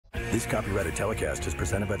This copyrighted telecast is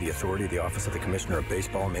presented by the authority of the Office of the Commissioner of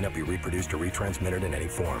Baseball and may not be reproduced or retransmitted in any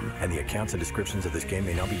form. And the accounts and descriptions of this game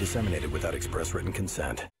may not be disseminated without express written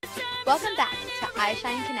consent. Welcome back to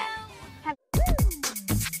iShine Connect.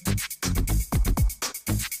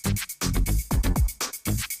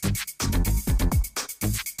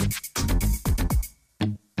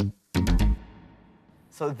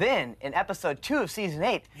 So then, in episode 2 of season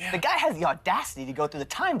 8, the guy has the audacity to go through the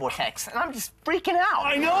time vortex, and I'm just freaking out.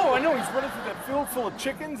 I know. He's running through that field full of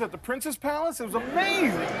chickens at the Princess Palace. It was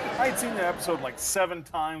amazing. I had seen that episode like 7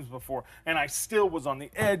 times before, and I still was on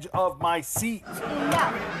the edge of my seat.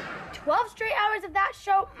 No. 12 straight hours of that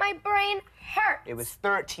show, my brain hurts. It was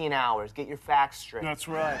 13 hours. Get your facts straight. That's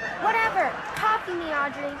right. Whatever. Copy me,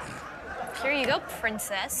 Audrey. Here you go,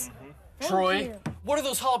 princess. Troy, what are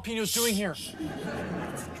those jalapenos doing here?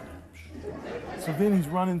 So then he's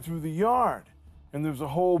running through the yard, and there's a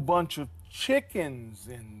whole bunch of chickens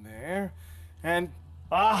in there, and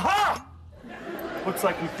aha! Looks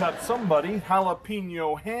like we caught somebody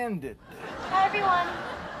jalapeno-handed. Hi, everyone.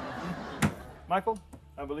 Michael,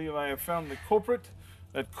 I believe I have found the culprit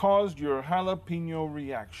that caused your jalapeno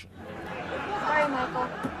reaction. Sorry, Michael.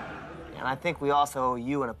 And I think we also owe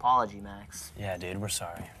you an apology, Max. Yeah, dude, we're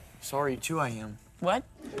sorry. Sorry, too, I am. What?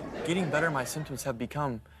 Getting better my symptoms have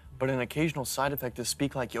become, but an occasional side effect is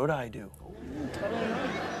speak like Yoda I do.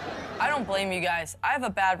 I don't blame you guys. I have a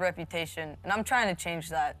bad reputation, and I'm trying to change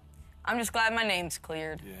that. I'm just glad my name's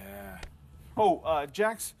cleared. Yeah. Oh,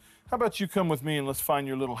 Jax, how about you come with me and let's find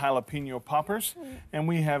your little jalapeno poppers, and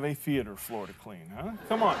we have a theater floor to clean, huh?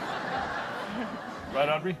 Come on. Right,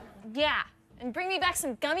 Audrey? Yeah, and bring me back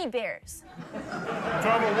some gummy bears.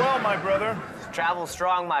 Travel well, my brother. Travel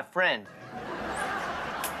strong, my friend.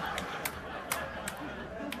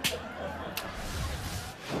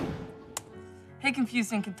 Hey,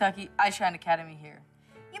 Confused in Kentucky, iShine Academy here.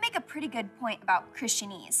 You make a pretty good point about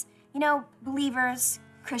Christianese. You know, believers,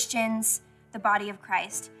 Christians, the body of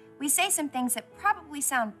Christ. We say some things that probably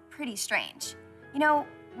sound pretty strange. You know,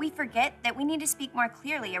 we forget that we need to speak more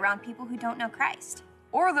clearly around people who don't know Christ.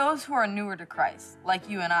 Or those who are newer to Christ, like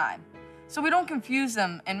you and I. So we don't confuse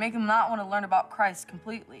them and make them not want to learn about Christ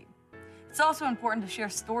completely. It's also important to share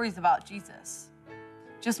stories about Jesus.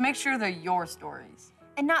 Just make sure they're your stories.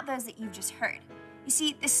 And not those that you've just heard. You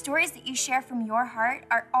see, the stories that you share from your heart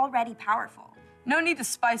are already powerful. No need to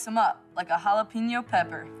spice them up like a jalapeno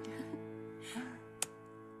pepper.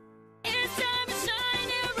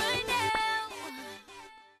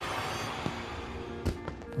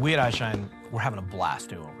 We at iShine, we're having a blast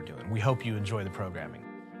doing what we're doing. We hope you enjoy the programming.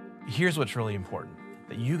 Here's what's really important,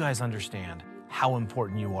 that you guys understand how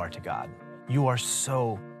important you are to God. You are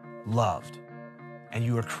so loved, and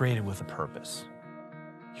you are created with a purpose.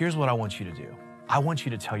 Here's what I want you to do. I want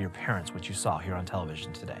you to tell your parents what you saw here on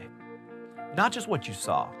television today. Not just what you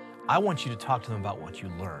saw, I want you to talk to them about what you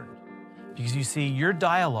learned. Because you see, your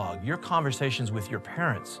dialogue, your conversations with your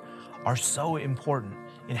parents are so important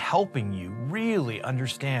in helping you really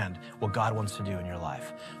understand what God wants to do in your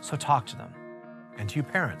life. So talk to them. And to your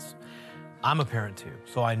parents, I'm a parent too,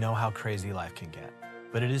 so I know how crazy life can get.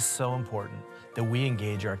 But it is so important that we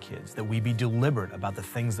engage our kids, that we be deliberate about the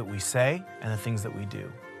things that we say and the things that we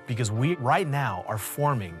do. Because we, right now, are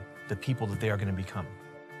forming the people that they are going to become.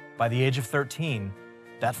 By the age of 13,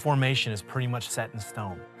 that formation is pretty much set in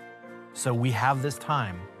stone. So we have this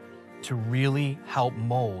time to really help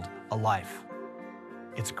mold a life.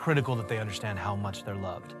 It's critical that they understand how much they're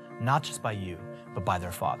loved, not just by you, but by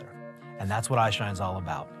their Father. And that's what iShine is all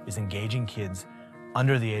about, is engaging kids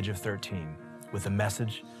under the age of 13 with a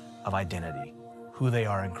message of identity, who they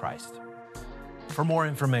are in Christ. For more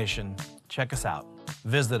information, check us out.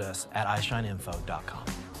 Visit us at ishineinfo.com.